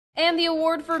And the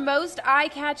award for most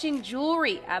eye-catching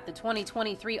jewelry at the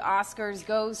 2023 Oscars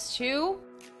goes to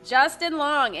Justin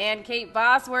Long and Kate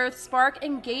Bosworth spark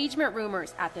engagement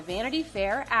rumors at the Vanity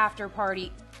Fair after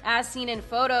party. As seen in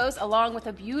photos, along with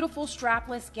a beautiful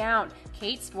strapless gown,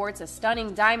 Kate sports a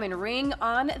stunning diamond ring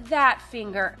on that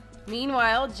finger.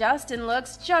 Meanwhile, Justin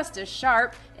looks just as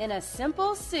sharp in a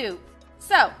simple suit.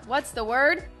 So, what's the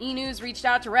word? E! News reached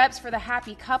out to reps for the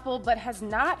happy couple but has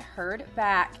not heard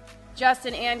back.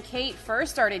 Justin and Kate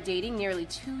first started dating nearly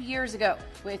 2 years ago,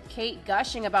 with Kate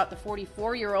gushing about the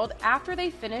 44-year-old after they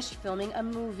finished filming a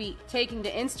movie. Taking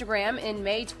to Instagram in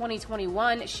May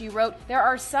 2021, she wrote, "There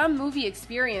are some movie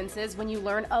experiences when you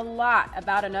learn a lot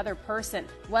about another person.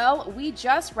 Well, we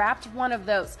just wrapped one of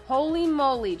those. Holy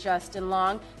moly, Justin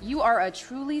Long, you are a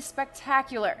truly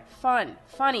spectacular, fun,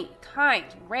 funny, kind,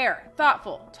 rare,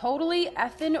 thoughtful, totally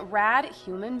effing rad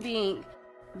human being."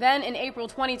 Then in April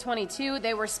 2022,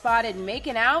 they were spotted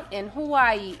making out in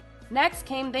Hawaii. Next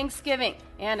came Thanksgiving,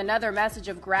 and another message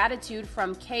of gratitude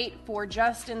from Kate for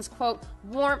Justin's, quote,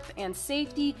 warmth and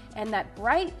safety and that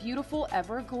bright, beautiful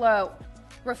everglow.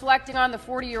 Reflecting on the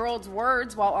 40-year-old's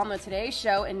words while on the Today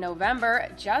Show in November,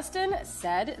 Justin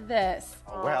said this.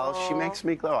 Well, she makes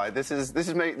me glow. This is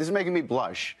making me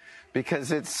blush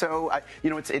because it's so,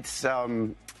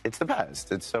 it's the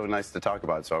best. It's so nice to talk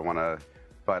about. So I want to.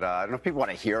 But I don't know if people want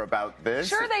to hear about this.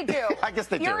 Sure they do. I guess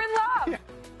they do. You're in love. Yeah.